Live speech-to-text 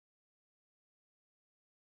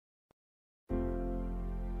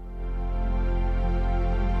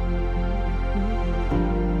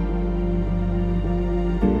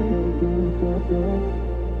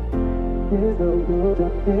And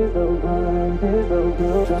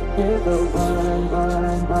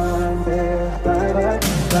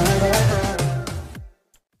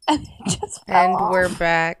we're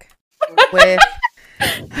back with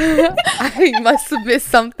I must have missed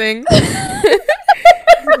something.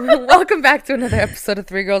 Welcome back to another episode of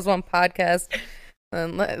Three Girls One Podcast.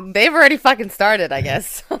 They've already fucking started, I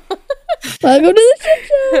guess. Welcome to the shit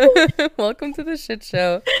show. Welcome to the shit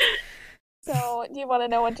show. So, do you want to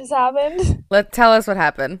know what just happened? Tell us what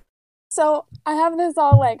happened. So, I have this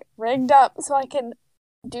all like rigged up so I can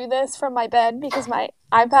do this from my bed because my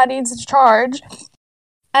iPad needs to charge.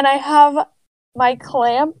 And I have my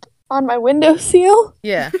clamp on my windowsill.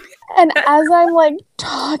 Yeah. And as I'm like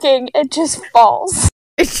talking, it just falls.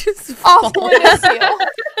 It just off the windowsill.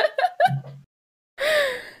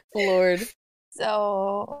 Lord.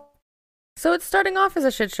 So it's starting off as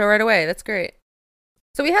a shit show right away. That's great.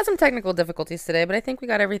 So we had some technical difficulties today, but I think we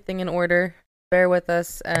got everything in order. Bear with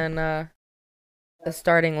us and the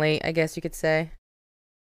starting late, I guess you could say.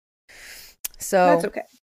 So that's okay.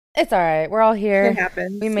 It's all right. We're all here. It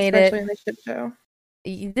happens. We made especially it. In the shit show.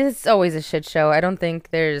 This is always a shit show. I don't think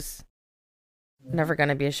there's never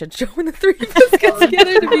gonna be a shit show when the three of us get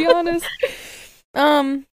together, to be honest.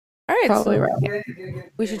 All right. Probably so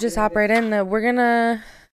right. We should just hop right in. We're gonna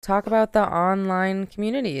talk about the online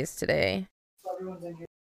communities today.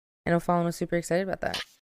 I know Fallon was super excited about that.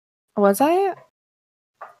 Was I?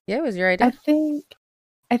 Yeah, it was your idea.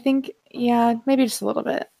 I think, yeah, maybe just a little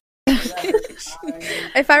bit.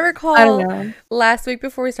 If I recall, I don't know. last week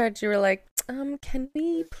before we started, you were like, can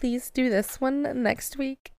we please do this one next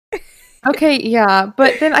week? Okay, yeah,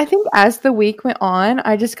 but then I think as the week went on,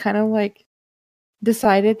 I just kind of like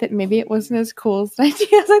decided that maybe it wasn't as cool as an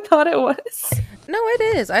idea as I thought it was. No, it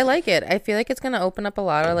is. I like it. I feel like it's gonna open up a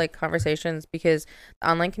lot of like conversations because the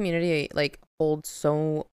online community like holds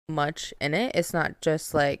so much in it. It's not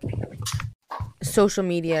just like social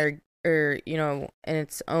media or you know, in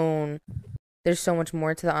its own. There's so much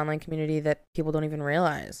more to the online community that people don't even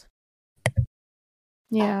realize.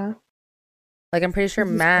 Yeah. Like I'm pretty sure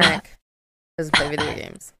Mac doesn't play video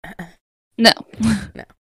games. no.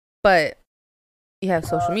 But you have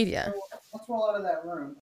social media. Let's roll out of that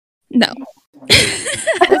room. No.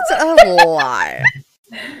 That's a lie.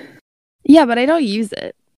 Yeah, but I don't use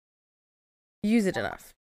it. Use it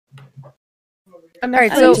enough. All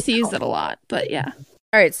right, I so- used to use it a lot, but yeah.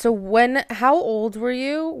 All right, so how old were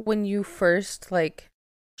you when you first like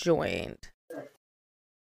joined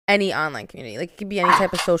any online community? Like it could be any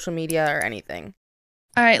type of social media or anything.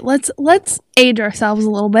 All right, let's age ourselves a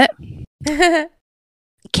little bit. Oh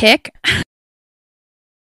Kick.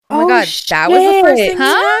 my god, that was the first thing you Huh?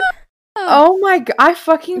 had? Oh my god, I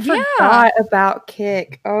fucking Yeah. forgot about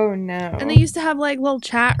Kick. Oh no. And they used to have like little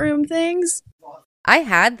chat room things. I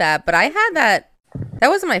had that, but I had that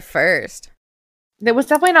wasn't my first. That was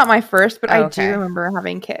definitely not my first, but I Okay. do remember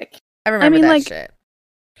having Kick. I remember mean, that like- shit.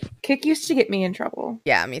 Kick used to get me in trouble.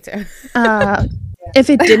 Yeah, me too. If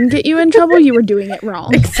it didn't get you in trouble, you were doing it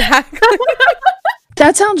wrong. Exactly.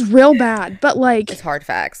 That sounds real bad, but like It's hard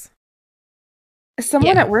facts.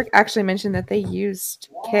 Someone Yeah. at work actually mentioned that they used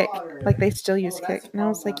Kick. Like they still use Kick. And I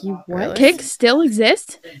was like, you what? Really? Kick still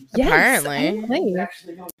exists? Yes, Apparently.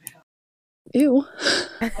 apparently. Ew.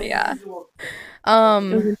 Yeah. It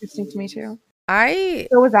was interesting to me too. I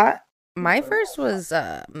So was that? my first was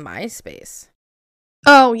MySpace.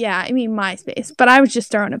 Oh yeah, I mean MySpace, but I was just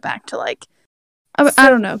throwing it back to like I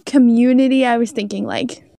don't know, community. I was thinking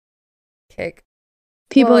like Kick.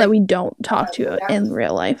 people Well, that we don't talk to in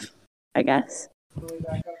real life, I guess.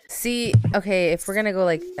 See, okay, if we're gonna go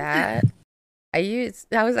like that, I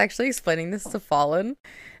was actually explaining this to Fallen.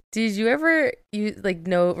 Did you ever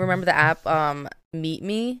remember the app Meet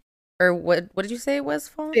Me? Or what did you say it was,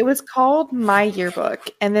 Fallen? It was called My Yearbook,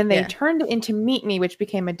 and then they Yeah. turned it into Meet Me, which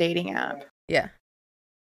became a dating app. Yeah.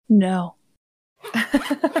 No.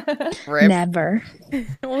 Rip. Never.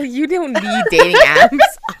 Well, you don't need dating apps,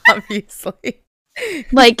 obviously.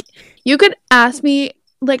 Like you could ask me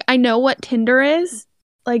like I know what Tinder is,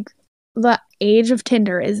 like the age of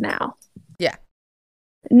Tinder is now. Yeah.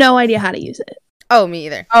 No idea how to use it. Oh, me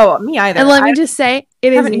either. Oh, me either. And let me just say,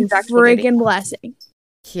 it is haven't a used actual dating freaking blessing.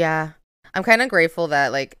 Yeah. I'm kind of grateful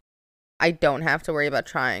that like I don't have to worry about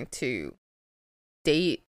trying to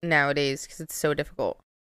date nowadays because it's so difficult.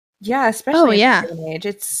 Yeah, especially yeah. in this day and age.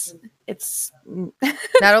 It's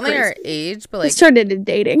Not only our crazy. age, but Let's like turn it into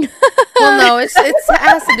dating. well, no, it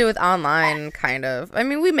has to do with online, kind of. I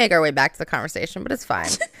mean, we make our way back to the conversation, but it's fine.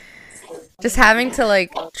 Just having to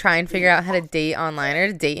like try and figure out how to date online or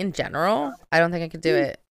to date in general, I don't think I could do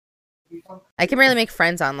it. I can barely make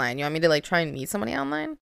friends online. You want me to like try and meet somebody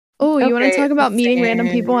online? Oh, you want to Okay, talk about meeting random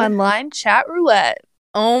people same. online? Chat roulette.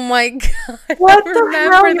 Oh my god. What I the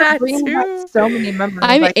remember hell? You're that bringing back too. so many memories.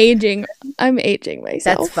 I'm like aging. I'm aging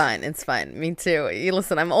myself. That's fine. It's fine. Me too. You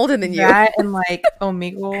listen, I'm older than you. that and like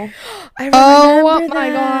Omegle. I Oh remember my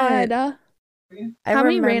that. god. I How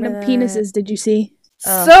many remember random that. penises did you see?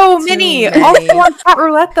 Oh, So too many. many. Also on chat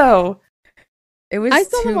roulette though. It was I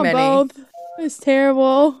saw too them on many. both. It was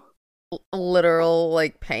terrible. Literal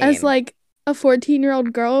like pain. As like a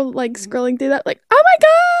 14-year-old girl like scrolling through that like, oh my god.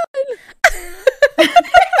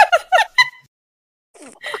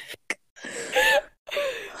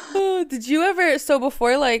 Oh, did you ever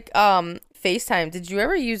before like FaceTime, did you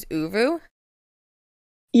ever use Uvu?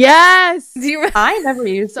 Yes. Do you remember? I never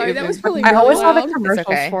used Sorry, Uvu, that was but really I always saw the loud. It's commercials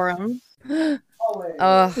okay. for them.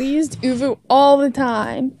 We used Uvu all the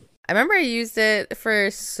time. I remember I used it for it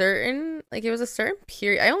was a certain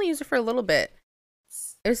period. I only used it for a little bit.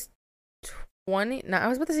 It was I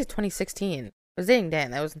was about to say 2016. I was dating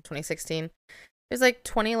Dan. That was in 2016. It was like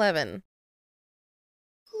 2011.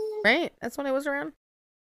 Right? That's when it was around?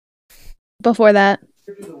 Before that.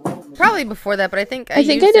 Probably before that, but I think I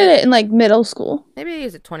think I did it in like middle school. Maybe I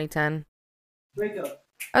used it 2010. I was a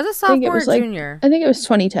I think it sophomore was, or like- junior. I think it was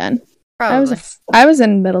 2010. Probably. I was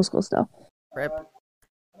in middle school still. Rip.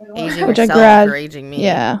 Aging Which I yourself grad- or aging me.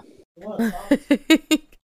 Yeah.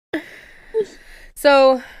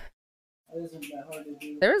 So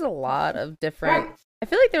there was a lot of different. I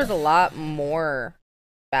feel like there was a lot more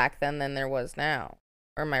back then than there was now.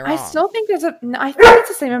 Or am I wrong? I still think I think it's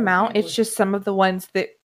the same amount. It's just some of the ones that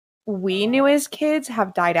we knew as kids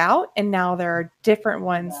have died out, and now there are different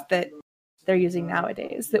ones that they're using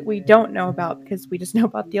nowadays that we don't know about because we just know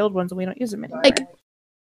about the old ones and we don't use them anymore. Like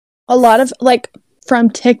a lot of like from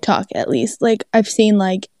TikTok at least. Like I've seen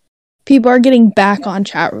like people are getting back on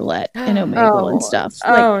chat roulette and Omegle and stuff.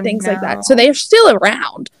 Like things like no. that. So they're still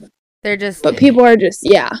around. They're just. But people are just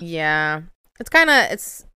Yeah.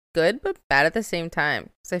 It's good but bad at the same time.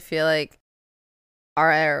 Because I feel like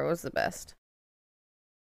our era was the best.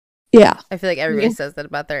 Yeah. I feel like everybody says that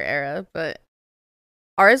about their era, but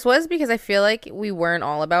ours was because I feel like we weren't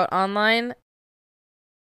all about online.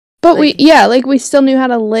 But Like- we still knew how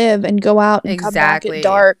to live and go out and come back Exactly. at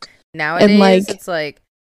dark. Nowadays, like- it's like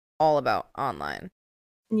all about online.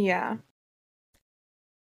 Yeah.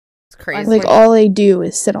 It's crazy. Like all they do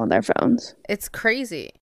is sit on their phones. It's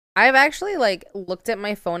crazy. I've actually like looked at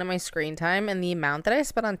my phone and my screen time, and the amount that I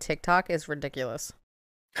spent on TikTok is ridiculous.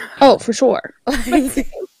 Oh, for sure.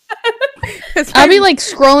 Like, I'll be like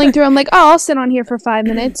scrolling through. I'm like, oh, I'll sit on here for 5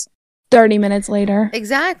 minutes. 30 minutes later.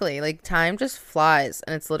 exactly, like time just flies,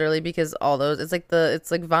 and it's literally because all those. It's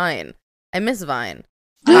like Vine. I miss Vine.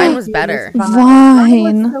 Vine was better.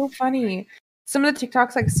 Vine. was so funny. Some of the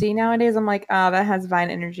TikToks I see nowadays, I'm like, oh, that has Vine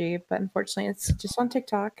energy, but unfortunately, it's just on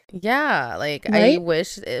TikTok. Yeah, like I Right?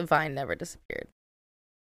 wish Vine never disappeared.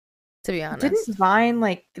 To be honest, Didn't Vine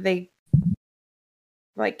they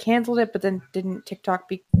canceled it, but then didn't TikTok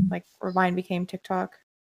or Vine became TikTok?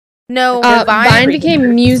 no, Vine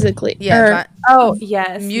became Musically. yeah, Oh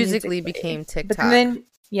yes, Musically became TikTok. But then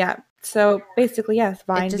so basically yes,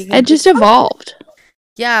 Vine just- became It just TikTok. evolved.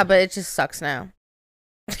 Yeah, but it just sucks now.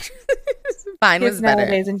 Vine Kids was better.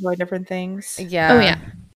 nowadays enjoy different things. Yeah. Oh yeah.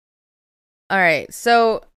 All right.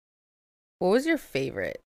 So, what was your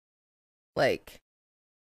favorite, like,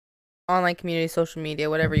 online community, social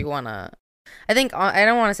media, whatever you wanna? I think I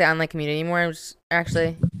don't want to say online community anymore. I'll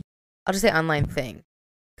just say online thing,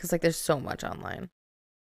 because like there's so much online.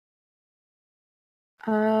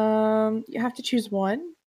 You have to choose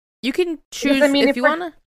one. You can choose if you wanna.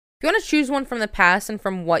 If you wanna choose one from the past and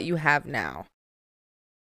from what you have now.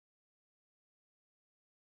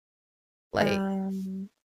 Like,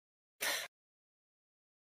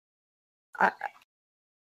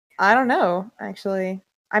 I don't know, actually.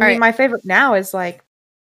 I All mean, right. my favorite now is like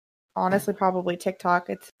honestly probably TikTok.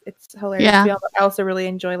 It's hilarious. Yeah. to be able- I also really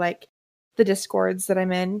enjoy like the Discords that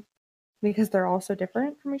I'm in because they're all so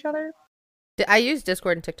different from each other. I use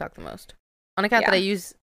Discord and TikTok the most. On account that Yeah. I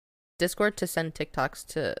use Discord to send TikToks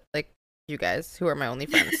to like you guys who are my only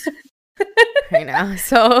friends right now.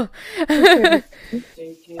 So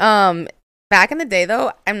back in the day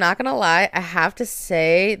though, I'm not gonna lie, I have to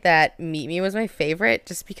say that Meet Me was my favorite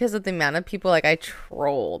just because of the amount of people like I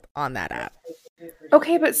trolled on that app.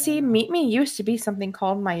 Okay, but see, Meet Me used to be something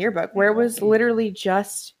called My Yearbook, where it was literally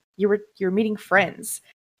just you're meeting friends.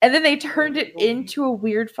 And then they turned it into a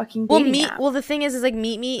weird fucking dating app. Well, the thing is like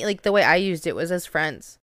Meet Me, like the way I used it was as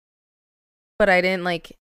friends. But I didn't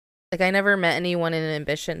like I never met anyone in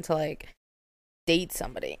ambition to like date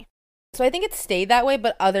somebody. So I think it stayed that way,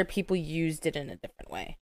 but other people used it in a different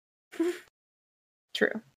way.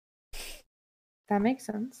 True. That makes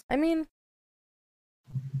sense. I mean,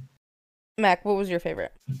 Mac, what was your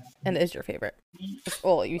favorite? And is your favorite?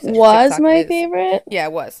 Well, you said Was TikTok my is. favorite? Yeah,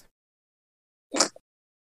 it was.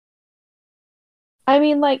 I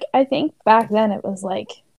mean, like, I think back then it was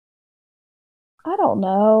like, I don't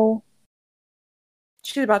know.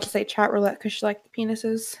 She's about to say chat roulette because she liked the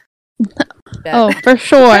penises. Bet. Oh, for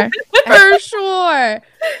sure. For sure.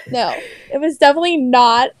 No, it was definitely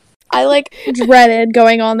not. I like dreaded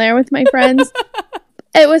going on there with my friends.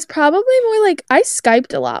 It was probably more like I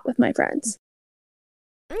Skyped a lot with my friends.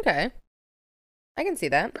 Okay. I can see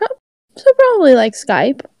that. So probably like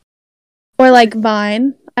Skype. Or like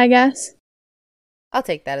Vine, I guess. I'll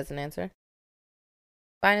take that as an answer.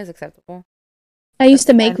 Vine is acceptable. I used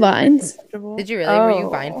to make Vines. Did you really? Were you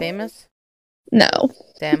Vine famous? No,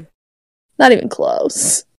 Damn. not even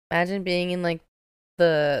close. Imagine being in like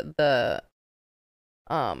the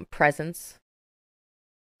presence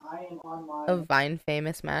of Vine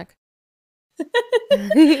famous Mac.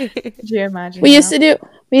 Could you imagine? We used to do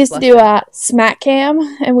Blushing. smack cam,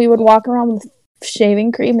 and we would walk around with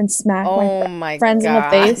shaving cream and smack Oh my my friends in the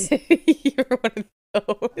God. face. You're one of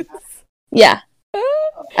those. Yeah.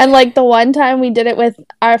 And like the one time we did it with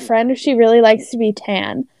our friend, she really likes to be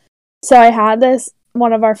tan. So I had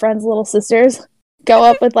one of our friend's little sisters go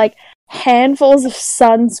up with like handfuls of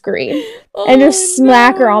sunscreen and just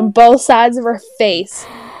smack her on both sides of her face.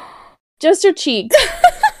 Just her cheeks.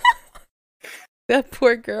 That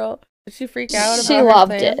poor girl. Did she freak out about She her loved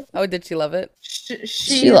plan? it. Oh, did she love it?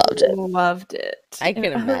 She loved it. Loved it. I can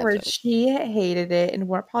In other words, imagine. she hated it and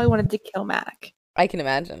probably wanted to kill Mac. I can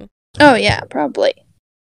imagine. Oh yeah, probably.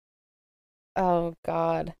 Oh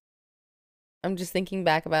God. I'm just thinking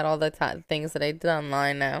back about all the things that I did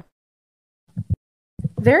online now.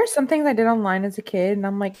 There are some things I did online as a kid, and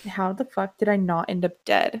I'm like, how the fuck did I not end up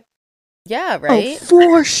dead? Yeah, right? Oh,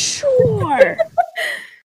 for sure.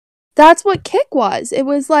 That's what Kick was. It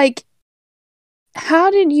was like,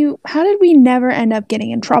 how did we never end up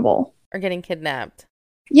getting in trouble? Or getting kidnapped.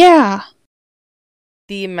 Yeah.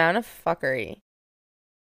 The amount of fuckery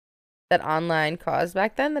that online caused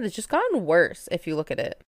back then that has just gotten worse if you look at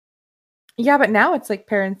it. Yeah, but now it's like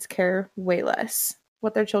parents care way less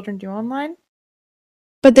what their children do online.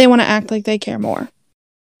 But they want to act like they care more.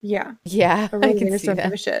 Yeah. Yeah, But really, I can they just see don't give a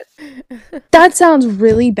that. shit. That sounds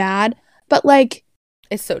really bad, but like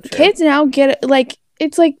It's so true. kids now get it, like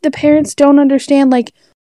it's like the parents don't understand like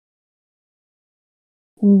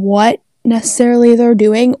what necessarily they're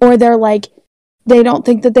doing, or they're like they don't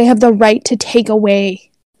think that they have the right to take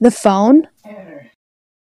away the phone.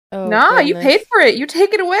 Oh, Nah, you goodness. paid for it. You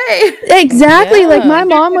take it away. Exactly. Like my Yeah.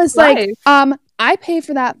 mom was like, Life. I pay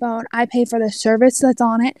for that phone. I pay for the service that's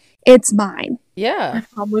on it. It's mine. Yeah.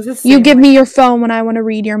 My mom was the You same give way. me your phone when I want to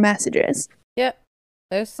read your messages. Yep.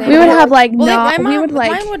 Those We would same- have like Well, not. my We mom, would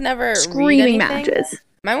like mine would never screaming read anything. matches.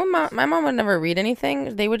 My mom would never read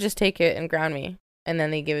anything. They would just take it and ground me, and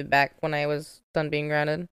then they give it back when I was done being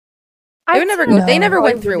grounded. They would never go. They never No.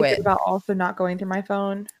 went through it. About also not going through my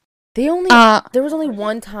phone. They only there was only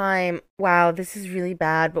one time. Wow, this is really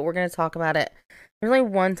bad, but we're gonna talk about it. There was only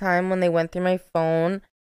one time when they went through my phone,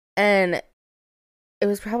 and it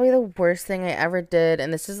was probably the worst thing I ever did.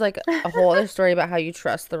 And this is like a whole other story about how you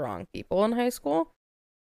trust the wrong people in high school.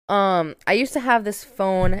 I used to have this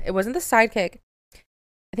phone. It wasn't the Sidekick.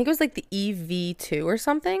 I think it was like the EV2 or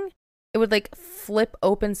something. It would like flip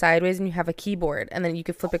open sideways, and you have a keyboard, and then you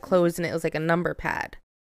could flip it closed, and it was like a number pad.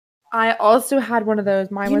 I also had one of those.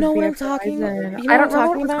 Mine You was know what I'm Verizon. talking about? You know I what don't I'm know what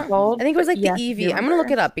talking it was about? called. I think it was but like yes, the I EV. do I'm gonna look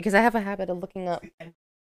remember. it up because I have a habit of looking up.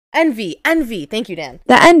 Envy. Thank you, Dan.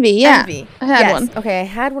 The Envy, yeah. Envy. I had Yes. one. Okay, I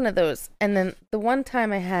had one of those, and then the one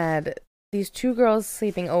time I had these two girls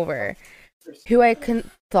sleeping over, who I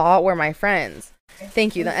thought were my friends.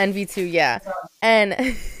 Thank you, the NV2, yeah.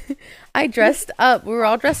 And I dressed up. We were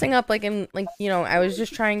all dressing up like in like, you know, I was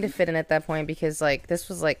just trying to fit in at that point because like this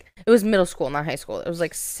was like it was middle school, not high school. It was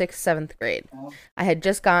like 6th, 7th grade. I had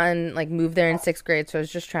just gotten like moved there in 6th grade, so I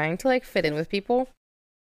was just trying to like fit in with people.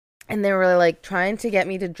 And they were like trying to get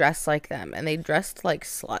me to dress like them, and they dressed like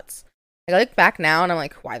sluts. Like, I look back now and I'm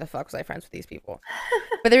like, why the fuck was I friends with these people?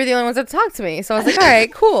 But they were the only ones that talked to me. So I was like, all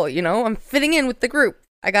right, cool. You know, I'm fitting in with the group.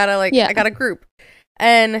 I got a group.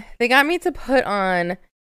 And they got me to put on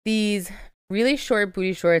these really short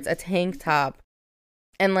booty shorts, a tank top.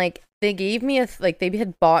 And like, they gave me they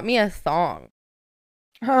had bought me a thong.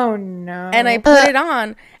 Oh no. And I put it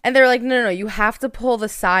on, and they were like, no, you have to pull the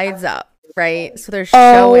sides up. Right, so they're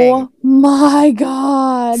showing. Oh my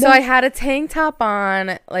god! So I had a tank top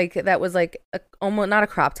on, like that was like almost not a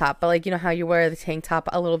crop top, but like you know how you wear the tank top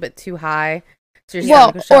a little bit too high. So your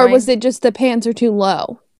stomach was or showing? was it just the pants are too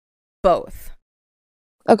low? Both?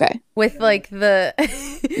 Okay. with like the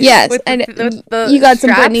Yes, with and the you got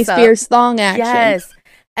some straps Britney up. Spears thong action. Yes.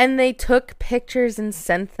 And they took pictures and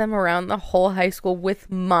sent them around the whole high school with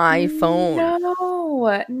my phone. No.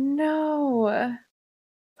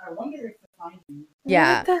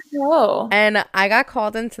 Yeah. What the hell? And I got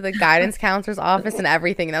called into the guidance counselor's office and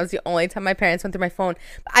everything. And that was the only time my parents went through my phone.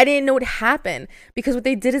 But I didn't know what happened because what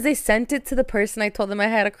they did is they sent it to the person I told them I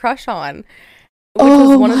had a crush on, which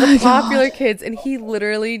was one of the popular kids. And he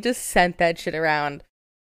literally just sent that shit around.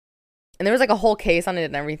 And there was like a whole case on it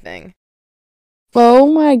and everything.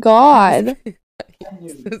 Oh my god.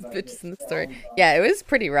 Those bitches in the story. Yeah, it was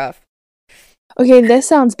pretty rough. Okay, this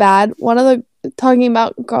sounds bad. One of the talking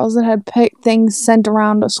about girls that had picked things sent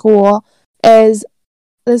around to school is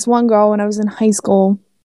this one girl when I was in high school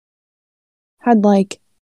had like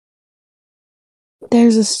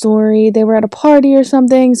there's a story they were at a party or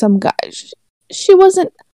something. Some guy she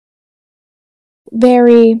wasn't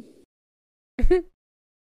very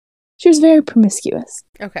she was very promiscuous.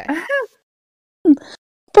 Okay.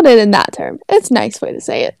 Put it in that term. It's a nice way to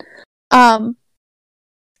say it.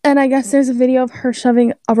 And I guess there's a video of her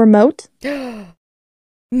shoving a remote. No.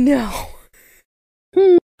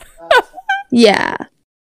 Yeah.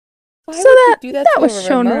 Why So would you do that that to was a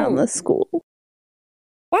shown remote? around the school.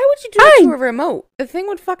 Why would you do that to a remote? The thing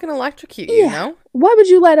would fucking electrocute you, you know? Why would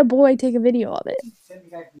you let a boy take a video of it?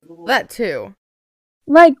 That too.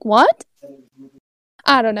 Like, what?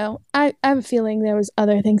 I don't know. I have a feeling there was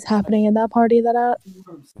other things happening at that party that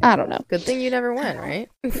I don't know. Good thing you never went, right?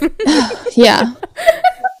 Yeah.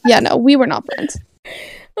 Yeah, no, we were not friends.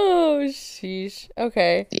 Oh, sheesh.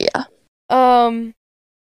 Okay. Yeah.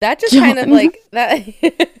 That just kind of like that.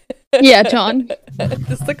 Yeah, John.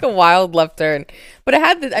 Just like a wild left turn. But it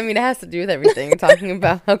had it has to do with everything. Talking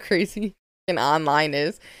about how crazy an online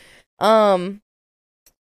is. I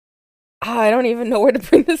don't even know where to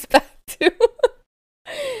bring this back to.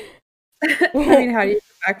 I mean, how do you get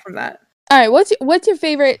back from that? All right, what's your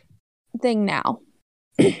favorite thing now?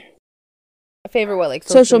 Favorite what, like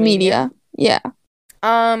social media? Yeah.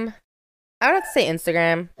 I would have to say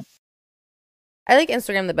Instagram. I like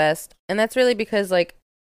Instagram the best, and that's really because like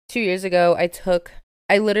 2 years ago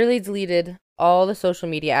I literally deleted all the social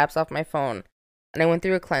media apps off my phone, and I went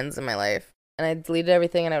through a cleanse in my life, and I deleted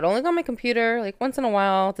everything, and I would only go on my computer like once in a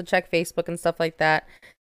while to check Facebook and stuff like that.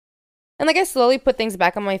 And like I slowly put things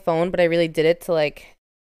back on my phone, but I really did it to like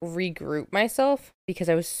regroup myself because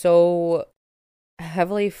I was so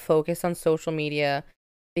heavily focused on social media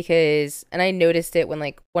and I noticed it when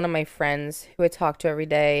like one of my friends who I talked to every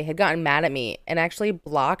day had gotten mad at me and actually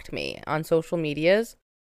blocked me on social medias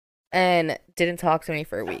and didn't talk to me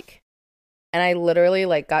for a week. And I literally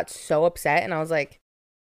like got so upset and I was like,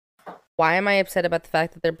 why am I upset about the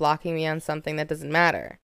fact that they're blocking me on something that doesn't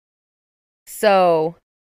matter? So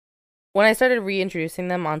when I started reintroducing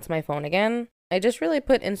them onto my phone again, I just really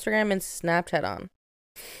put Instagram and Snapchat on.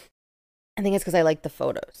 I think it's because I like the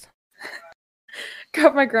photos.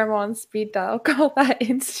 Got my grandma on speed dial. Call that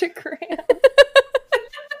Instagram.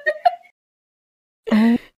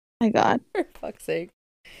 Oh my god. For fuck's sake.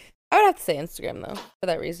 I would have to say Instagram though, for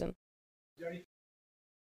that reason. What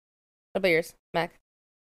about yours, Mac?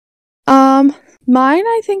 Mine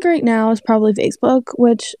I think right now is probably Facebook,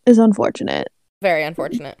 which is unfortunate. Very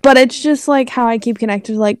unfortunate. But it's just like how I keep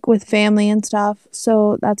connected like with family and stuff.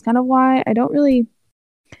 So that's kind of why I don't really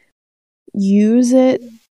use it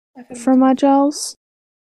for much else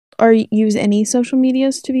or use any social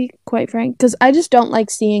medias, to be quite frank, because I just don't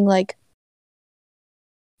like seeing like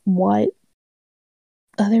what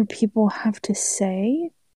other people have to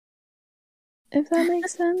say, if that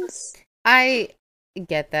makes sense. I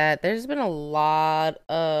get that. There's been a lot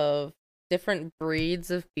of different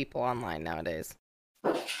breeds of people online nowadays.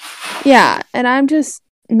 Yeah, and I'm just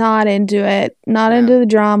not into it. Not into the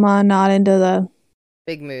drama, not into the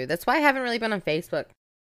big mood. That's why I haven't really been on Facebook.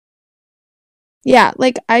 Yeah,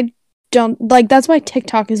 like I don't like that's why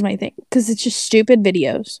TikTok is my thing, because it's just stupid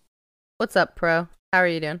videos. What's up, Pro? How are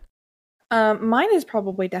you doing? Mine is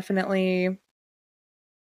probably definitely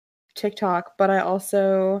TikTok, but I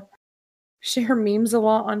also share memes a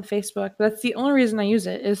lot on Facebook. That's the only reason I use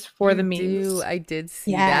it is for the memes. I did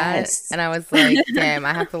see that, and I was like, damn,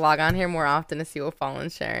 I have to log on here more often to see what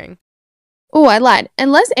Fallen's sharing. Oh, I lied.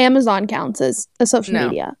 Unless Amazon counts as a social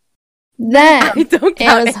media. Then I don't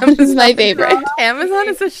count Amazon is my favorite. Amazon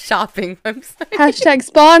is a shopping website. Hashtag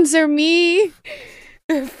sponsor me.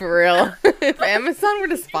 For real. If Amazon were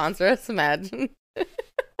to sponsor us, imagine.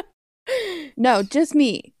 No, just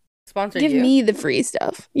me. Sponsor Give you. me the free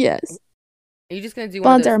stuff. Yes. Are you just going to do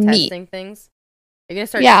one of those testing things? You're going to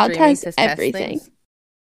start streaming I'll test everything. Things?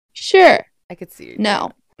 Sure. I could see you.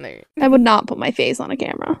 No. There. I would not put my face on a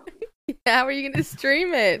camera. How are you going to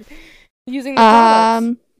stream it? Using the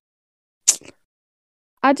products?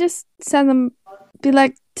 I just send them, be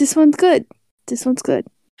like, this one's good. This one's good.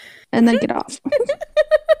 And then get off.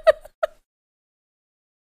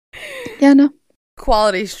 Yeah, no.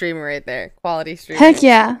 Quality streamer right there. Quality streamer. Heck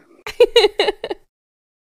yeah.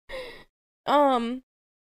 All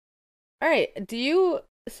right. Do you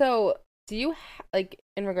like,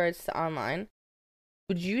 in regards to online,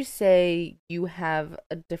 would you say you have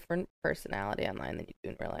a different personality online than you do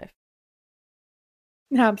in real life?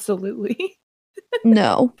 Absolutely.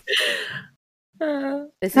 No. This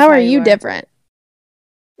is How are you different?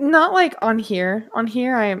 Not like on here. On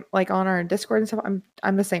here, I'm like on our Discord and stuff.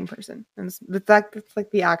 I'm the same person, and that's like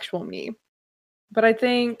the actual me. But I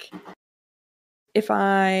think if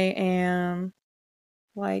I am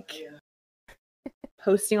like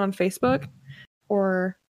posting on Facebook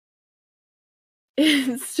or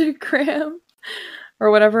Instagram or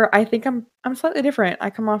whatever, I think I'm slightly different. I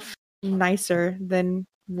come off nicer than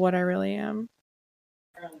what I really am.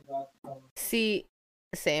 See,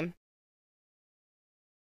 same.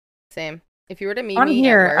 If you were to meet on me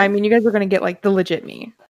here, at work, I mean, you guys are gonna get like the legit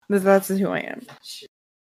me. That's who I am.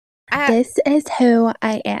 This is who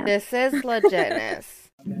I am. This is legitness.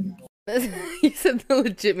 You said the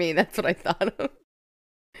legit me. That's what I thought of.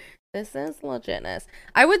 This is legitness.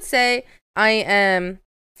 I would say I am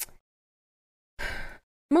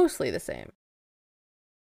mostly the same.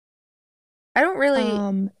 I don't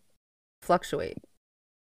really fluctuate.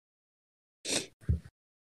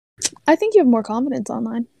 I think you have more confidence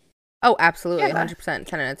online. Oh, absolutely, Yeah. 100%,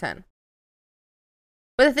 10 out of 10.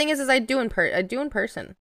 But the thing is I do in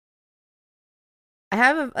person.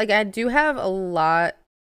 I do have a lot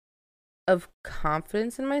of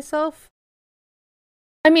confidence in myself.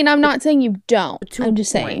 I mean, I'm not saying you don't. To I'm a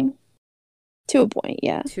just point. saying. To a point,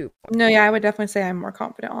 yeah. No, yeah, I would definitely say I'm more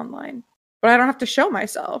confident online, but I don't have to show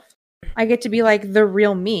myself. I get to be like the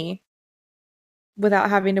real me without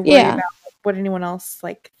having to worry Yeah. about what anyone else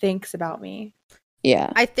like thinks about me.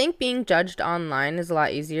 Yeah. I think being judged online is a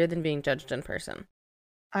lot easier than being judged in person.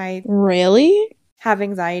 I Really? have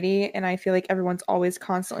anxiety, and I feel like everyone's always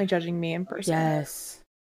constantly judging me in person. Yes.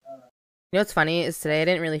 You know what's funny is today I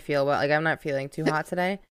didn't really feel well. Like, I'm not feeling too hot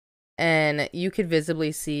today. And you could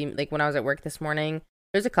visibly see, like, when I was at work this morning,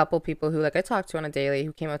 there's a couple people who, like, I talked to on a daily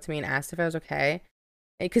who came up to me and asked if I was okay.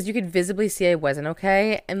 Because you could visibly see I wasn't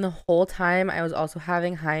okay. And the whole time I was also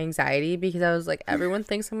having high anxiety because I was like, everyone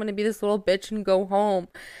thinks I'm going to be this little bitch and go home.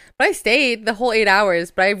 But I stayed the whole 8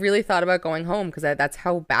 hours. But I really thought about going home because that's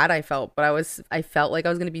how bad I felt. But I felt like I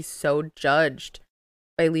was going to be so judged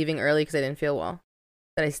by leaving early because I didn't feel well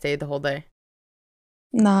that I stayed the whole day.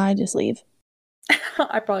 Nah, I just leave.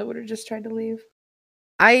 I probably would have just tried to leave.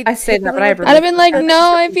 I say that, but I I'd have been like,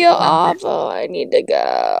 no, I feel awful. I need to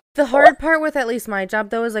go. The hard part with at least my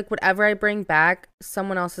job, though, is like whatever I bring back,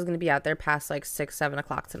 someone else is going to be out there past like 6, 7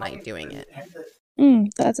 o'clock tonight doing it.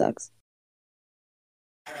 That sucks.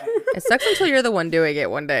 It sucks until you're the one doing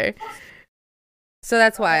it one day. So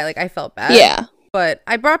that's why like I felt bad. Yeah. But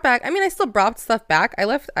I brought back, I still brought stuff back.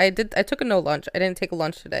 I took a no lunch. I didn't take a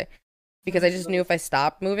lunch today because I just knew if I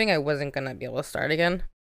stopped moving, I wasn't going to be able to start again.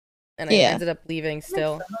 And I ended up leaving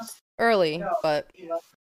still early, but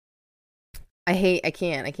I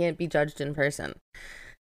can't be judged in person.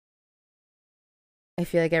 I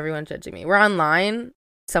feel like everyone's judging me. We're online,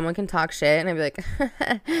 someone can talk shit, and I'd be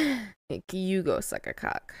like, you go suck a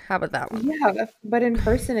cock. How about that one? Yeah, but in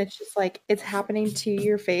person, it's just like it's happening to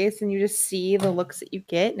your face, and you just see the looks that you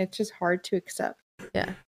get, and it's just hard to accept.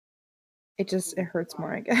 Yeah. It hurts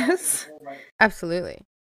more, I guess. Absolutely.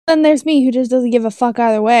 Then there's me who just doesn't give a fuck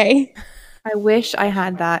either way. I wish I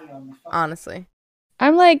had that. Honestly.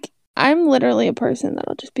 I'm literally a person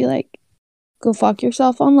that'll just be like, go fuck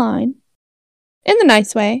yourself online. In the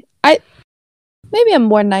nice way. Maybe I'm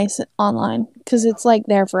more nice online because it's like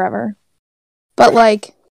there forever. But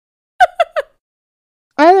like,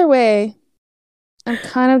 either way, I'm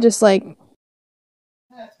kind of just like,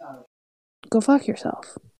 go fuck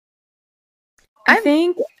yourself. I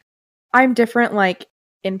think I'm different, like,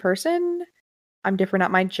 in person. I'm different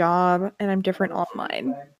at my job, and I'm different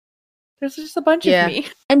online. There's just a bunch of me.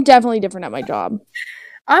 I'm definitely different at my job.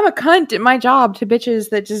 I'm a cunt at my job to bitches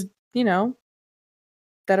that just,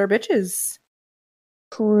 that are bitches.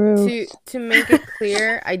 Truth. To make it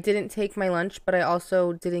clear, I didn't take my lunch, but I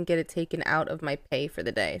also didn't get it taken out of my pay for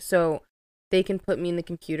the day. So they can put me in the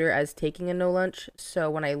computer as taking a no lunch. So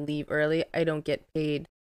when I leave early, I don't get paid.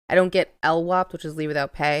 I don't get LWOP, which is leave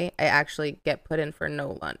without pay. I actually get put in for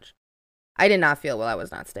no lunch. I did not feel well. I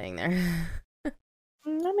was not staying there.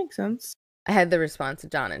 That makes sense. I had the response to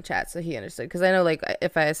John in chat, so he understood. Because I know, like,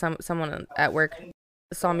 if I someone at work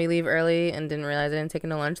saw me leave early and didn't realize I didn't take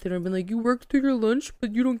no lunch, they would have been like, "You worked through your lunch,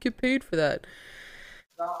 but you don't get paid for that."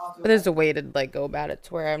 But there's a way to like go about it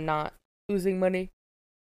to where I'm not losing money.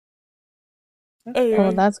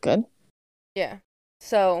 Oh, that's good. Yeah. I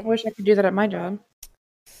So. wish I could do that at my job.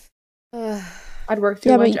 I'd work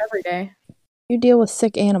through Yeah, but lunch every day. You deal with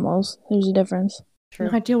sick animals. There's a difference. True.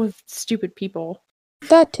 I deal with stupid people.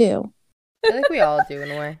 That too. I think we all do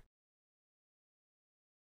in a way.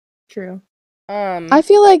 True. I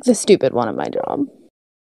feel like the stupid one at my job.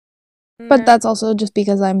 But nah. that's also just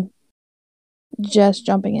because I'm just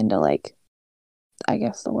jumping into, like, I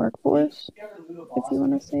guess the workforce, if you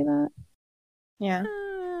want to say that. Yeah.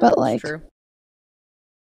 But, That's like, true.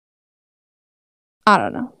 I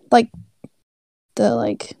don't know. Like,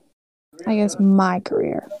 I guess my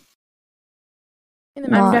career. In the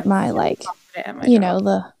I'm Not definitely my, like, confident at my you job. know,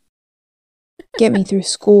 the get me through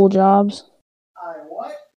school jobs.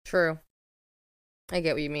 True. I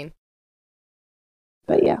get what you mean.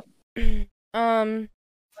 But yeah.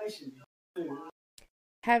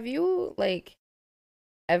 Have you like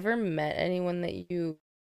ever met anyone that you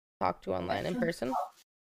talked to online in person?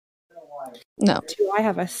 No. Do I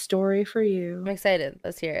have a story for you? I'm excited.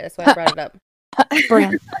 Let's hear it. That's why I brought it up.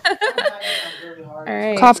 Bran. All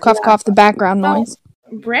right. Cough, cough, cough, the background Well, noise.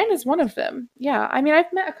 Bran is one of them. Yeah, I mean,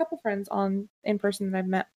 I've met a couple friends in person that I've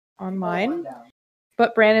met online,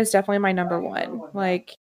 but Bran is definitely my number one.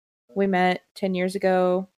 Like, we met 10 years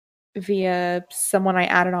ago via someone I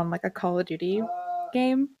added on like a Call of Duty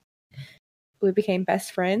game. We became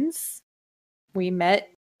best friends. We met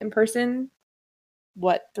in person,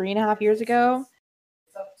 3.5 years ago,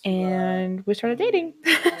 and we started dating.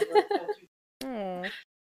 Aw,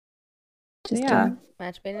 Just yeah.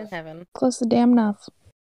 match made in heaven. Close the damn enough.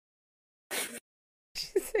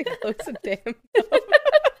 She said close to damn.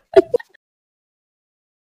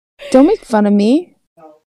 Don't make fun of me.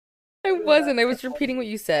 I wasn't. I was repeating what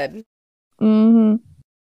you said. Mm-hmm.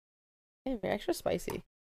 Hey, you're extra spicy.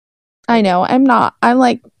 I know. I'm not. I'm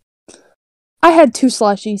like, I had 2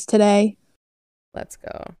 slushies today. Let's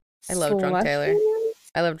go. I love drunk Taylor.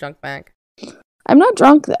 I love drunk Mac. I'm not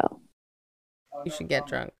drunk, though. You should get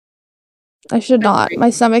drunk. I should not. My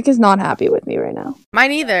stomach is not happy with me right now.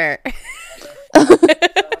 Mine either.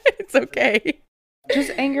 It's okay.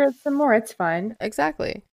 Just anger it some more. It's fine.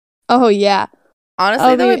 Exactly. Oh, yeah.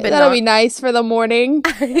 Honestly, though, I've been that'll be nice for the morning.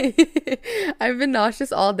 I've been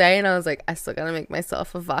nauseous all day, and I was like, I still gotta make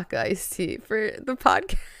myself a vodka iced tea for the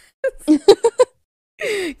podcast.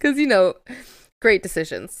 Because, you know, great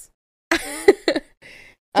decisions.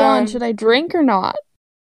 John, should I drink or not?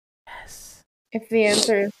 Yes. If the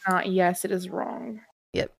answer is not yes, it is wrong.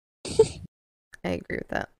 Yep. I agree with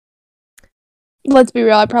that. Let's be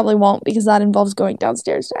real, I probably won't because that involves going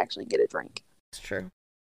downstairs to actually get a drink. It's true.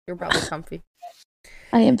 You're probably comfy.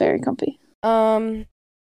 I am very comfy.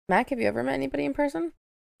 Mac, have you ever met anybody in person?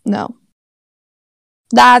 No.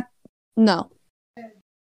 No.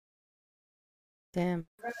 Damn.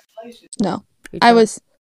 No. I was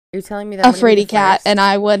You're telling me that a fraidy cat, and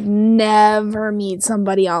I would never meet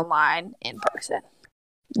somebody online in person.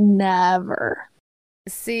 Never.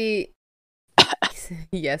 See,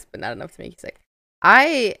 yes, but not enough to make you sick.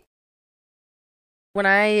 When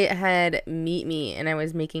I had Meet Me and I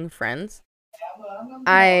was making friends,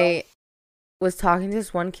 I was talking to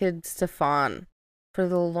this one kid, Stefan, for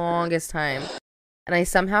the longest time. And I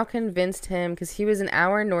somehow convinced him, because he was an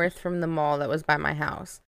hour north from the mall that was by my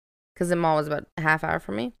house, because the mall was about a half hour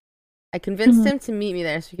from me. I convinced him to meet me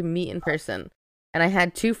there so we could meet in person. And I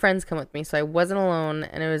had 2 friends come with me, so I wasn't alone,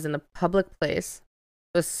 and it was in a public place.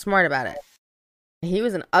 I was smart about it. He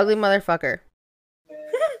was an ugly motherfucker.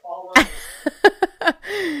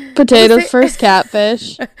 Potatoes first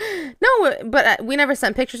catfish. No, but we never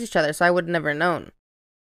sent pictures to each other, so I would have never known.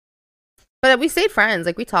 But we stayed friends.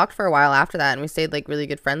 Like, we talked for a while after that, and we stayed, like, really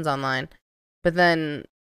good friends online. But then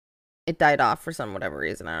it died off for whatever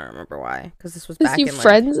reason. I don't remember why. Because this was back in, you like...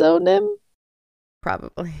 friend zoned him?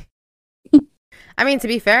 Probably. I mean, to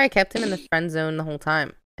be fair, I kept him in the friend zone the whole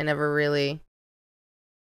time. I never really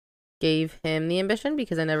gave him the ambition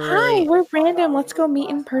because I never really... Hi, we're random. Let's go meet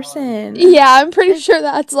in person. Yeah, I'm pretty sure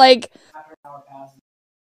that's like...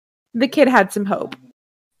 The kid had some hope.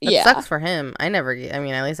 It sucks for him. I never... I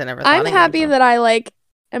mean, at least I never thought I'm happy that I, like,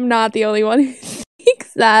 am not the only one who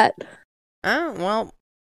thinks that. Oh, well...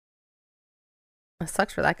 It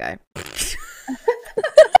sucks for that guy.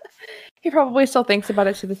 He probably still thinks about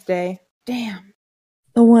it to this day. Damn.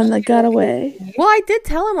 The one that got away. Well, I did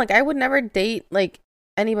tell him, like, I would never date, like,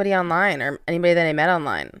 anybody online or anybody that I met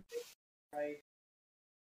online. And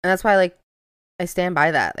that's why, like, I stand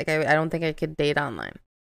by that. Like, I don't think I could date online.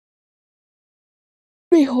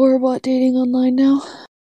 Pretty horrible at dating online now.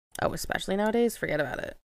 Oh, especially nowadays. Forget about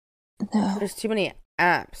it. No. There's too many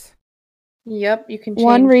apps. Yep, you can.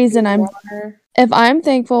 One change reason your I'm- water. If I'm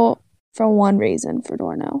thankful for one reason for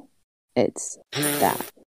Dorno, it's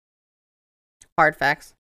that. Hard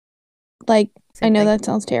facts. Like, Same I know thing. that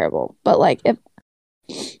sounds terrible, but like, if.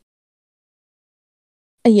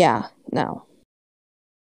 Yeah, no.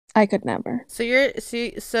 I could never. So you're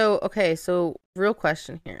so okay. So real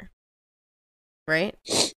question here, right?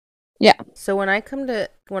 Yeah. So when I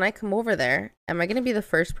come over there, am I gonna be the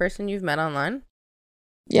first person you've met online?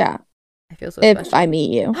 Yeah, I feel so if special. I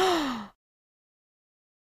meet you.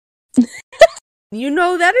 You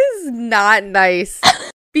know, that is not nice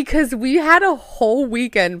because we had a whole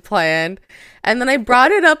weekend planned, and then I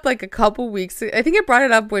brought it up like a couple weeks. I think I brought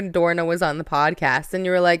it up when Dorna was on the podcast, and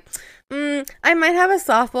you were like, I might have a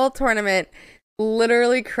softball tournament.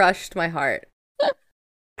 Literally crushed my heart.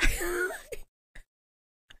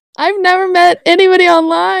 I've never met anybody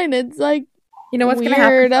online. It's like, You know what's gonna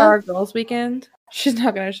happen Weird. for our girls' weekend? She's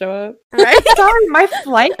not gonna show up. Right? Sorry, my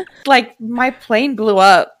flight, like my plane blew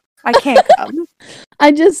up. I can't come.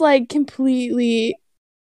 I just like completely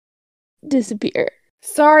disappear.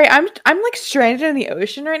 Sorry, I'm like stranded in the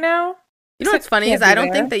ocean right now. You know what's funny Can't is be I don't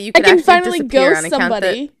there. think that you I could can actually finally disappear ghost on account that,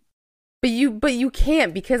 somebody. but you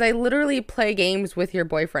can't because I literally play games with your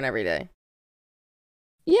boyfriend every day.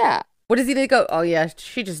 Yeah, What does he do? Go? Oh yeah,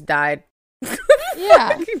 she just died.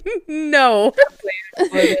 yeah. No. He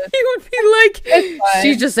would be like, It's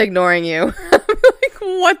she's fine. just ignoring you. I'm like,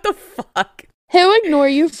 what the fuck? He'll ignore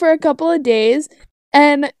you for a couple of days,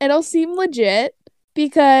 and it'll seem legit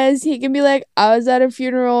because he can be like, "I was at a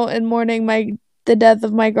funeral and mourning the death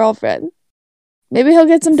of my girlfriend." Maybe he'll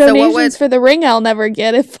get some So what donations would- for the ring I'll never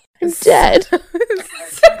get if I'm dead.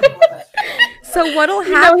 So what'll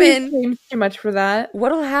You know he's happen? changed too much for that.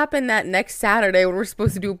 What'll happen that next Saturday when we're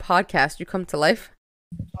supposed to do a podcast? You come to life?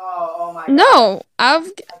 No,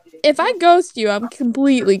 if I ghost you, I'm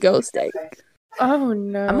completely ghosting. Oh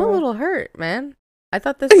no. I'm a little hurt, man. I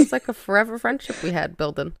thought this was like a forever friendship we had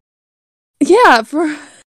building. Yeah, for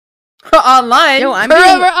online. Yo,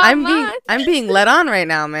 Forever I'm online. being let on right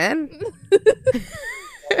now, man.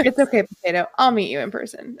 It's okay, Potato. I'll meet you in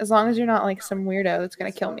person. As long as you're not like some weirdo that's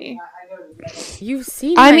gonna kill me. You've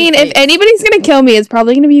seen. I my mean, if face. anybody's gonna kill me, it's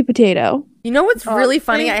probably gonna be Potato. You know what's really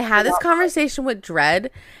funny? I Honestly, had this conversation with Dredd,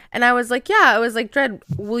 and I was like, Dredd,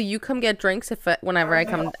 will you come get drinks whenever I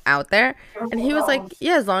come out there? And he was like,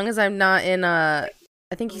 yeah, as long as I'm not in I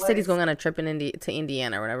think he said he's going on a trip to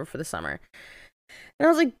Indiana or whatever for the summer. And I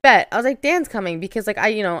was like, bet. I was like, Dan's coming because like I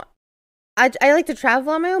like to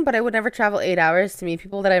travel on my own, but I would never travel 8 hours to meet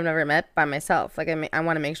people that I've never met by myself. Like, I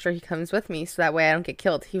want to make sure he comes with me so that way I don't get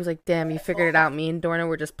killed. He was like, damn, you figured it out. Me and Dorna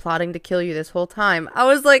were just plotting to kill you this whole time. I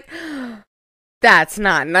was like, that's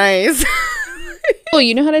not nice. Oh,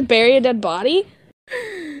 you know how to bury a dead body?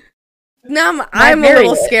 Now I'm a buried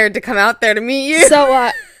little it. scared to come out there to meet you.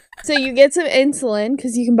 So you get some insulin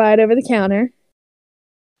because you can buy it over the counter.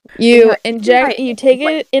 You buy you take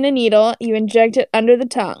insulin. it in a needle. You inject it under the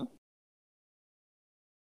tongue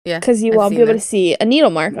Yeah, because you I've won't be seen able that. to see a needle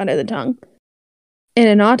mark under the tongue in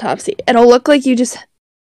an autopsy. It'll look like you just.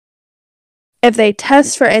 If they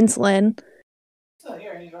test for insulin,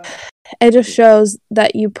 it just shows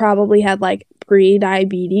that you probably had like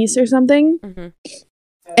pre-diabetes or something, Mhm.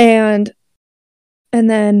 and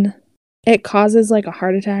then it causes like a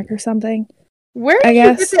heart attack or something. Where I did you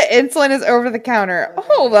guess. get the insulin is over the counter?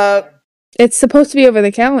 Hold up. It's supposed to be over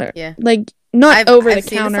the counter. Yeah. Like, not I've over the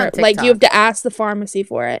seen this on counter. Like, you have TikTok. to ask the pharmacy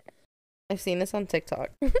for it. I've seen this on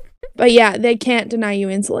TikTok. But yeah, they can't deny you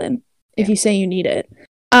insulin if you say you need it.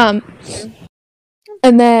 And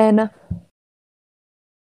then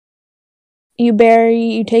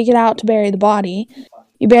you take it out to bury the body.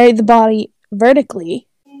 You bury the body vertically.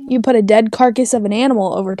 You put a dead carcass of an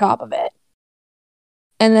animal over top of it.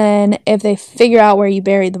 And then if they figure out where you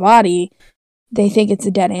buried the body, they think it's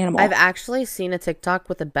a dead animal. I've actually seen a TikTok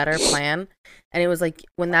with a better plan, and it was like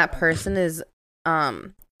when that person is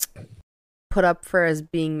put up for as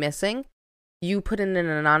being missing, you put in an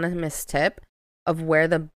anonymous tip of where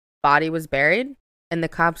the body was buried, and the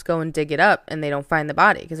cops go and dig it up, and they don't find the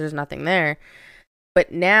body because there's nothing there.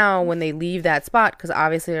 But now when they leave that spot, because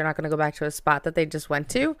obviously they're not going to go back to a spot that they just went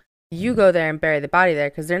to, you go there and bury the body there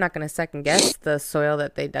because they're not going to second guess the soil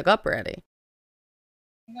that they dug up already.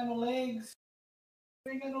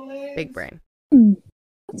 Big brain.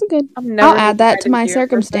 That's a good. I'm never I'll add that to excited my be your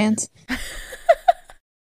person. circumstance.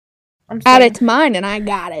 I'm Add saying- it to mine, and I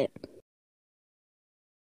got it.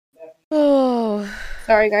 Oh,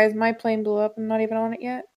 Sorry, guys. My plane blew up. I'm not even on it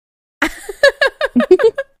yet.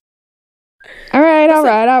 All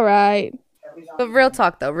right. But real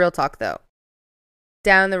talk though.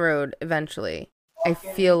 Down the road, eventually, I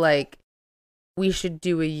feel like we should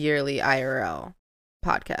do a yearly IRL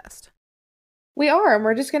podcast. We are, and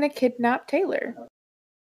we're just gonna kidnap Taylor.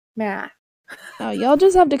 Matt. Oh, y'all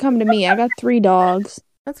just have to come to me. I got 3 dogs.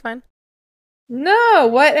 That's fine. No,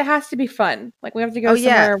 what? It has to be fun. Like we have to go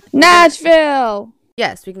somewhere. Nashville.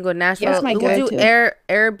 Yes, we can go to Nashville. That's my We'll do go-to.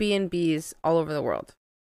 Airbnbs all over the world.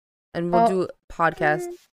 And we'll do podcasts.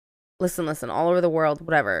 Listen, all over the world,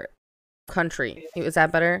 whatever. Country. Is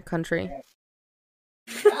that better? Country?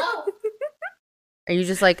 Are you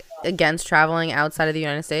just like against traveling outside of the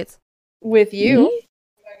United States? With you. Me?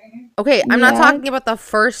 Okay, I'm not Yeah. talking about the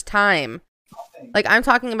first time. Like, I'm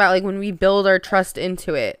talking about like when we build our trust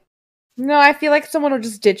into it. No, I feel like someone will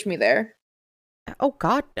just ditch me there. Oh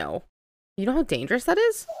God, no. You know how dangerous that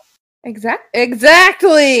is?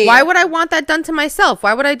 Exactly. Why would I want that done to myself?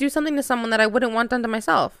 Why would I do something to someone that I wouldn't want done to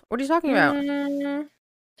myself? What are you talking about?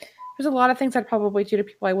 There's a lot of things I'd probably do to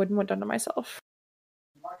people I wouldn't want done to myself.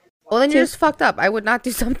 Well, then you're just fucked up. I would not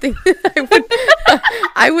do something.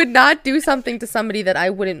 I would not do something to somebody that I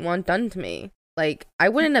wouldn't want done to me. Like, I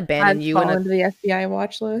wouldn't abandon I'd you. fall into the FBI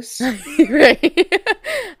watch list. Right.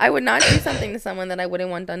 I would not do something to someone that I wouldn't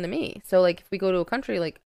want done to me. So, like, if we go to a country,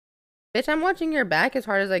 like, bitch, I'm watching your back as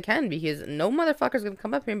hard as I can because no motherfucker's gonna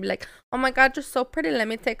come up here and be like, oh my God, you're so pretty. Let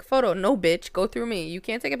me take a photo. No, bitch, go through me. You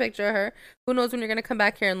can't take a picture of her. Who knows when you're gonna come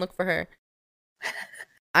back here and look for her?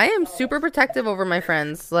 I am super protective over my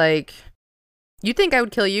friends. Like, you think I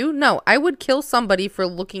would kill you? No, I would kill somebody for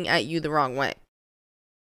looking at you the wrong way.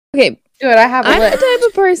 Okay, Good, I have a I'm the list. type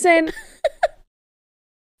of person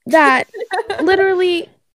that literally,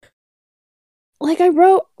 like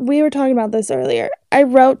we were talking about this earlier. I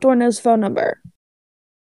wrote Dorno's phone number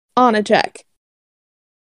on a check,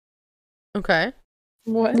 Okay.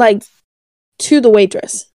 What? like, to the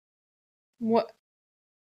waitress. What?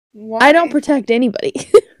 Why? I don't protect anybody.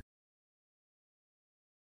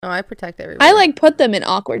 No, I protect everybody. I, like, put them in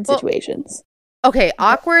awkward Well- situations. Okay,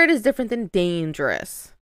 awkward is different than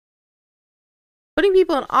dangerous. Putting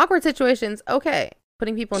people in awkward situations, okay.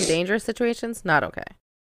 Putting people in dangerous situations, not okay.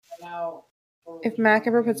 If Mac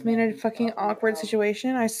ever puts me in a fucking awkward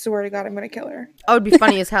situation, I swear to God, I'm gonna kill her. Oh, it'd be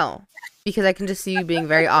funny as hell. Because I can just see you being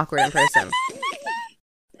very awkward in person.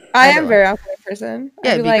 I Either am way. very awkward in person. Yeah,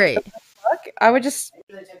 I'd it'd be like, great. "What the fuck?"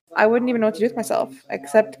 I wouldn't even know what to do with myself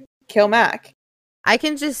except kill Mac. I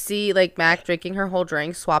can just see, like, Mac drinking her whole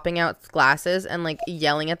drink, swapping out glasses, and, like,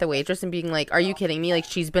 yelling at the waitress and being like, are you kidding me? Like,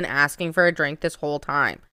 she's been asking for a drink this whole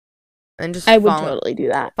time. And just I would totally do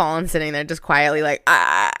that. falling sitting there just quietly like,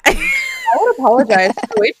 ah. I would apologize to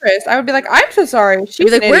the waitress. I would be like, I'm so sorry. She's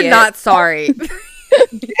Be like, an we're idiot. not sorry.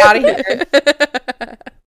 Get out of here.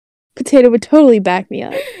 Potato would totally back me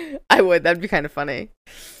up. I would. That'd be kind of funny.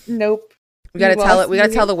 Nope. We gotta You tell lost it. We gotta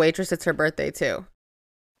me. tell the waitress it's her birthday too.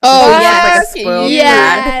 Oh, She's yes. like a spoiled brat.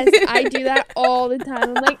 Yes, I do that all the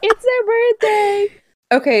time. I'm like, it's their birthday.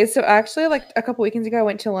 Okay, so actually, like a couple weekends ago, I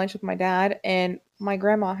went to lunch with my dad, and my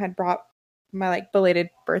grandma had brought my like belated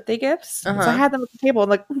birthday gifts. So Uh-huh. I had them at the table, and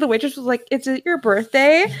like the waitress was like, "Is it your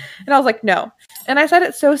birthday?" And I was like, "No." And I said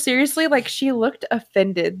it so seriously, like she looked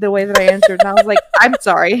offended the way that I answered, and I was like, "I'm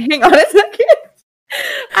sorry. Hang on a second."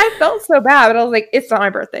 I felt so bad, but I was like, "It's not my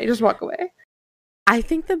birthday. Just walk away." I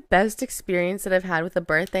think the best experience that I've had with a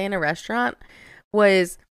birthday in a restaurant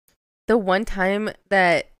was the one time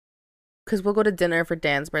that, because we'll go to dinner for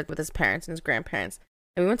Dan's birthday with his parents and his grandparents,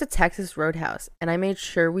 and we went to Texas Roadhouse, and I made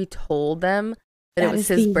sure we told them that it That was is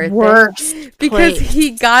his the birthday worst because place.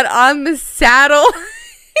 he got on the saddle.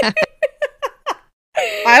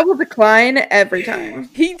 I will decline every time.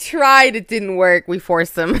 He tried, it didn't work. We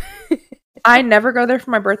forced him. I never go there for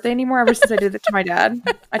my birthday anymore ever since I did it to my dad.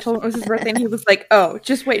 I told him it was his birthday, and he was like, "Oh,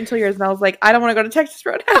 just wait until yours." And I was like, "I don't want to go to Texas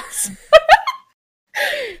Roadhouse."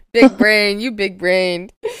 Big brain, you big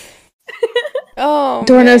brained. Oh,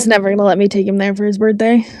 Dorno's never gonna let me take him there for his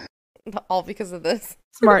birthday. man. All because of this.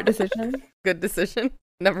 Smart decision. Good decision.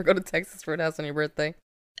 Never go to Texas Roadhouse on your birthday.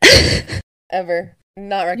 Ever.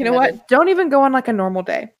 Not recommended. You know what? Don't even go on like a normal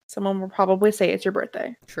day. Someone will probably say it's your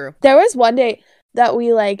birthday. True. There was one day that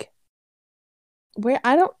we like where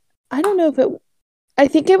I don't know if it I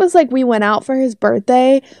think it was like we went out for his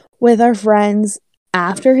birthday with our friends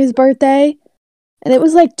after his birthday. And it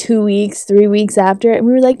was like 2 weeks, 3 weeks after, and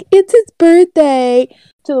we were like, "It's his birthday"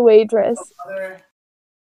 to the waitress.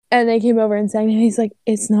 And they came over and sang, and he's like,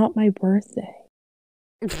 "It's not my birthday."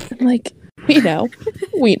 I'm like, we know.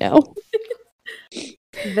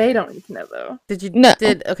 They don't need to know though. Did you No.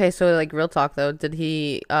 okay, so like real talk though, did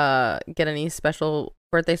he get any special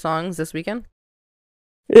birthday songs this weekend?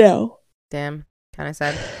 No. Damn, kind of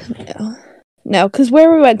sad. No, because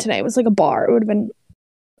where we went tonight was like a bar. It would have been.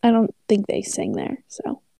 I don't think they sang there,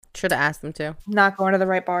 so. Should have asked them to. Not going to the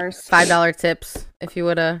right bars. $5 tips if you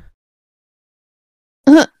would have.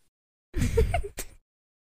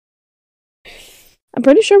 I'm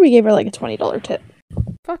pretty sure we gave her like a $20 tip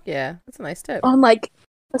Fuck yeah, that's a nice tip. on like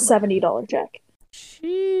a $70 check.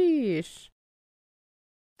 Sheesh.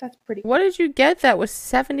 That's pretty. What did you get that was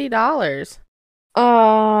 $70?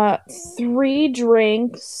 3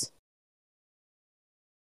 drinks.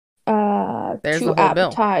 There's 2 the whole bill.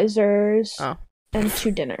 appetizers. Oh. And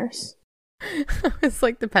 2 dinners. It's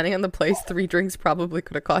like depending on the place, 3 drinks probably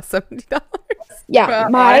could have cost $70. Yeah, Well,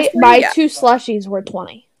 my honestly, yeah. 2 slushies were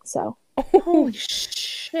 20. So Holy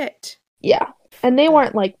shit. yeah, and they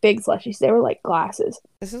weren't like big slushies; they were like glasses.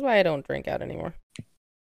 This is why I don't drink out anymore.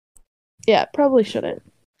 Yeah, probably shouldn't.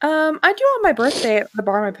 I do on my birthday at the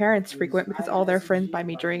bar my parents frequent because all their friends buy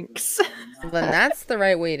me drinks. Then that's the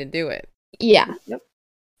right way to do it. Yeah. Yep.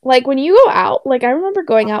 Like when you go out, like I remember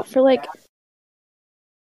going out for like.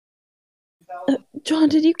 John,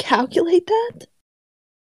 did you calculate that?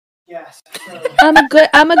 Yes. I'm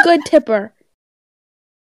a good tipper.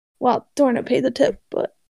 Well, Dorna paid the tip,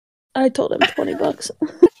 but I told him $20.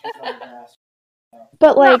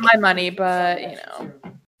 But like, Not my money, but you know.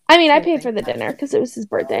 I mean, I paid for the dinner because it was his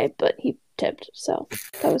birthday, but he tipped, so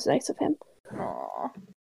that was nice of him. Aw.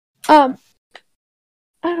 I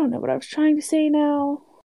don't know what I was trying to say now.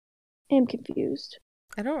 I am confused.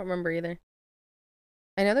 I don't remember either.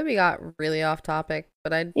 I know that we got really off topic,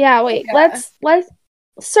 but I Yeah, wait. Yeah. Let's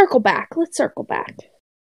circle back. Let's circle back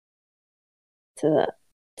to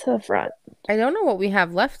the front. don't know what we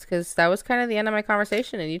have left because that was kind of the end of my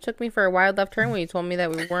conversation, and you took me for a wild left turn when you told me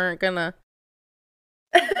that we weren't gonna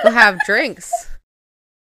go have drinks.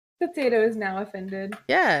 Potato is now offended.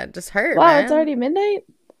 Yeah, it just hurt. Wow, man. it's already midnight.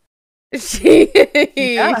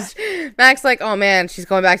 Sheesh. Mac's like, oh man, she's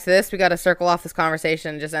going back to this. We got to circle off this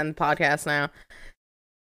conversation and just end the podcast now.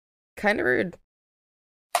 Kind of rude.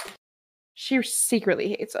 She secretly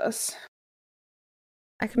hates us.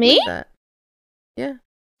 I can Me? believe that. Yeah.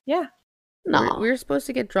 Yeah. No. We were supposed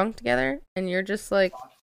to get drunk together, and you're just like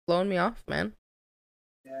blowing me off, man.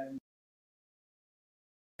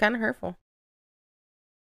 Kind of hurtful.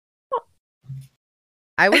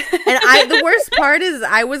 The worst part is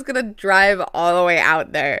I was gonna drive all the way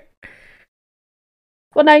out there,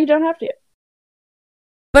 Well, now you don't have to.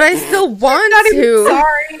 but I still want to.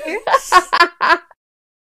 Sorry.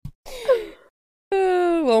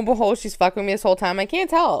 Lo and behold, she's fucking me this whole time. I can't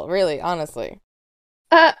tell, really, honestly.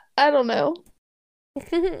 I don't know.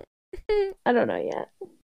 Kind I don't know yet.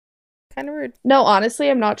 of rude. No, honestly,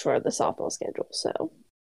 I'm not sure of the softball schedule, so.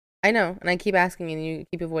 I know, and I keep asking, and you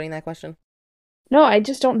keep avoiding that question. No, I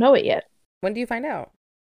just don't know it yet. When do you find out?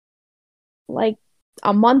 Like,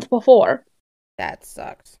 a month before. That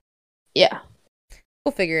sucks. Yeah.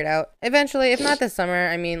 We'll figure it out eventually. If not this summer,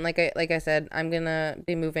 I mean, like I said, I'm gonna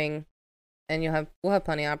be moving, and we'll have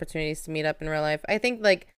plenty of opportunities to meet up in real life. I think,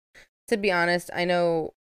 like, to be honest, I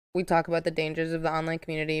know we talk about the dangers of the online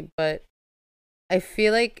community, but I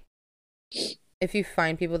feel like if you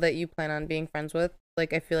find people that you plan on being friends with,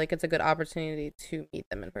 like, I feel like it's a good opportunity to meet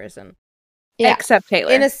them in person. Yeah. Except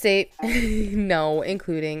Taylor. In a safe, no,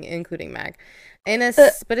 including Mac,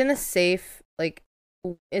 but in a safe, like,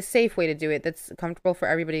 a safe way to do it that's comfortable for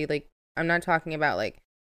everybody. Like, I'm not talking about like,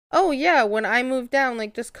 oh yeah, when I move down,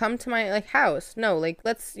 like, just come to my like house. No, like,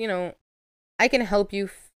 let's, I can help you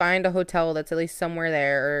find a hotel that's at least somewhere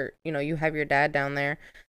there, or you have your dad down there,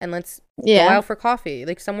 and let's go out for coffee,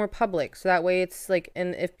 like somewhere public, so that way it's like,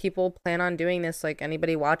 and if people plan on doing this, like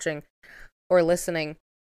anybody watching or listening,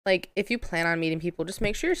 like, if you plan on meeting people, just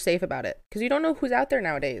make sure you're safe about it, because you don't know who's out there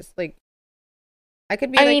nowadays. Like, I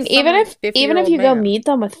could be. I like, mean, even if 50-year-old you go man. meet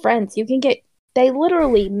them with friends, you can they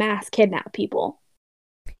literally mass kidnap people.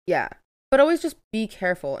 Yeah, but always just be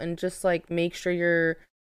careful and just like make sure you're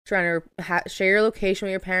trying to share your location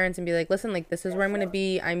with your parents and be like, listen, like, this is where I'm gonna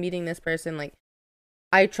be. I'm meeting this person. Like,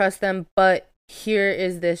 I trust them, but here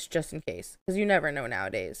is this just in case, because you never know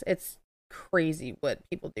nowadays. It's crazy what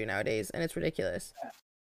people do nowadays, and it's ridiculous.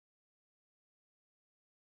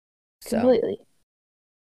 So, Completely.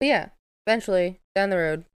 but yeah, eventually, down the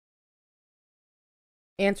road,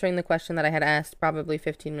 answering the question that I had asked probably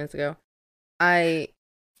 15 minutes ago, I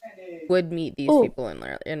would meet these people in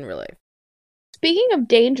real life. Speaking of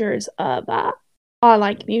dangers of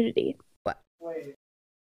online community. What?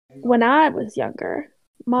 When I was younger,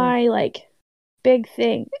 my like big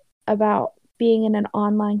thing about being in an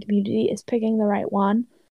online community is picking the right one.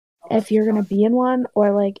 If you're gonna be in one,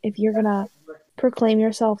 or like if you're gonna proclaim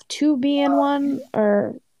yourself to be in one,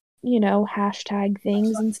 or hashtag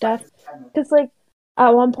things and stuff. Because like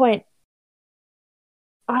at one point,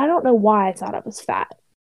 I don't know why I thought I was fat,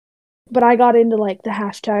 but I got into like the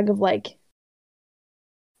hashtag of like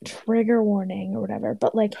trigger warning or whatever,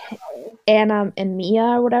 but like Anna and Mia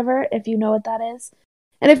or whatever, if you know what that is.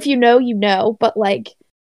 And if you know, but like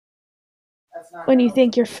when you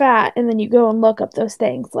think you're fat and then you go and look up those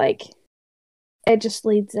things, like it just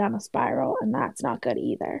leads down a spiral, and that's not good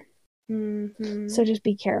either. Mm-hmm. So just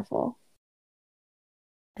be careful.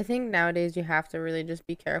 I think nowadays you have to really just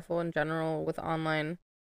be careful in general with online,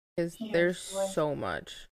 because there's so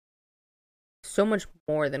much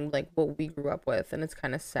more than like what we grew up with, and it's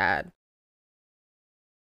kind of sad.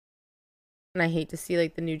 And I hate to see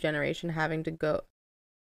like the new generation having to go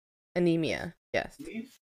anemia. Yes.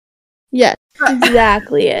 Yeah,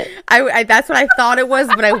 exactly it. I that's what I thought it was,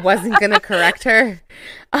 but I wasn't gonna correct her.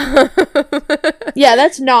 Yeah,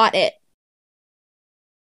 that's not it.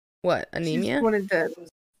 What, anemia? She wanted to.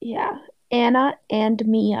 Yeah, Anna and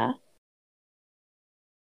Mia.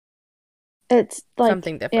 It's like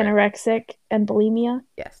Something different. anorexic and bulimia.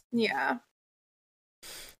 Yes. Yeah.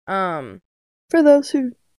 For those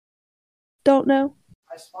who don't know,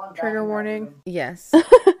 Trigger warning. Yes.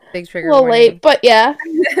 Big a trigger little warning. late, but yeah.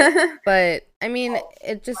 But I mean,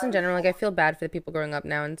 it just in general, like I feel bad for the people growing up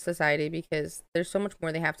now in society, because there's so much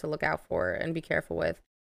more they have to look out for and be careful with.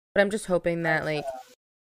 But I'm just hoping that like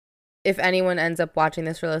if anyone ends up watching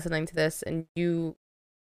this or listening to this and you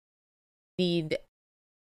need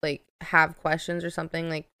like have questions or something,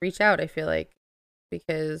 like reach out, I feel like,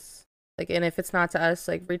 because like, and if it's not to us,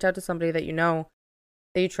 like reach out to somebody that you know,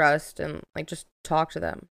 that you trust, and like just talk to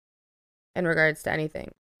them in regards to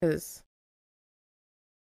anything, because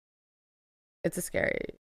it's a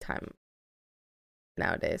scary time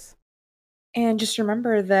nowadays. And just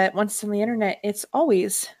remember that once it's on the internet, it's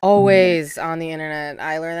always On the internet.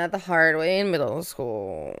 I learned that the hard way in middle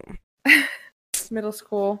school. middle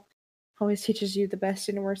school. Always teaches you the best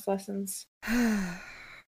and worst lessons.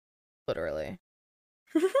 Literally.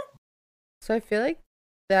 So I feel like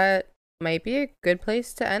that might be a good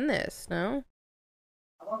place to end this, no?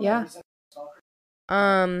 Yeah.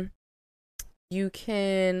 You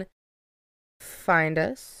can find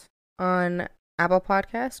us on Apple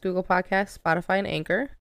Podcasts, Google Podcasts, Spotify, and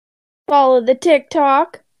Anchor. Follow the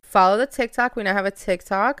TikTok. Follow the TikTok. We now have a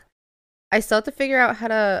TikTok. I still have to figure out how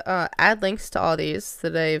to add links to all these,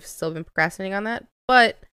 that I've still been procrastinating on that,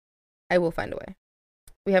 but I will find a way.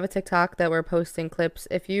 We have a TikTok that we're posting clips.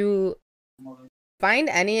 If you find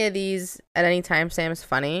any of these at any timestamps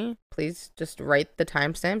funny, please just write the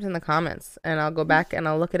timestamps in the comments, and I'll go back and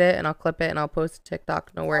I'll look at it and I'll clip it and I'll post to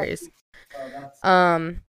TikTok. No worries.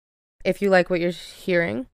 If you like what you're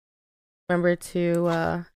hearing, remember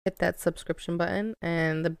to hit that subscription button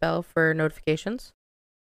and the bell for notifications.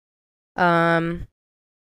 You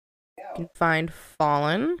can find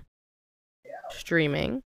Fallen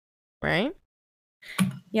streaming, right?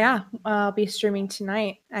 Yeah, I'll be streaming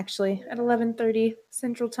tonight, actually, at 11:30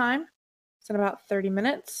 Central Time. It's in about 30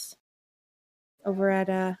 minutes over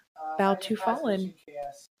at Bow to Fallen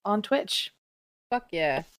on Twitch. Fuck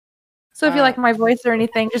yeah. So if you like my voice or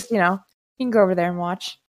anything, just, you can go over there and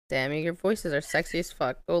watch. Damn, your voices are sexy as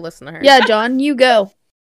fuck. Go listen to her. Yeah, John, you go.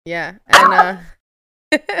 Yeah.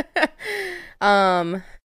 And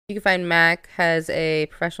you can find Mac has a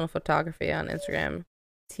professional photography on Instagram.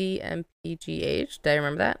 TMPGH. Did I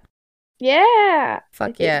remember that? Yeah.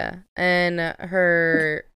 Fuck yeah. And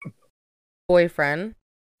her boyfriend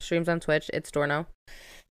streams on Twitch. It's Dorno.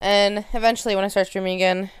 And eventually when I start streaming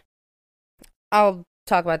again, I'll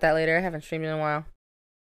talk about that later. I haven't streamed in a while.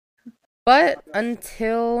 But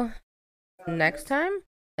until next time,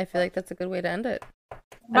 I feel like that's a good way to end it.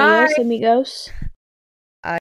 Adios, amigos.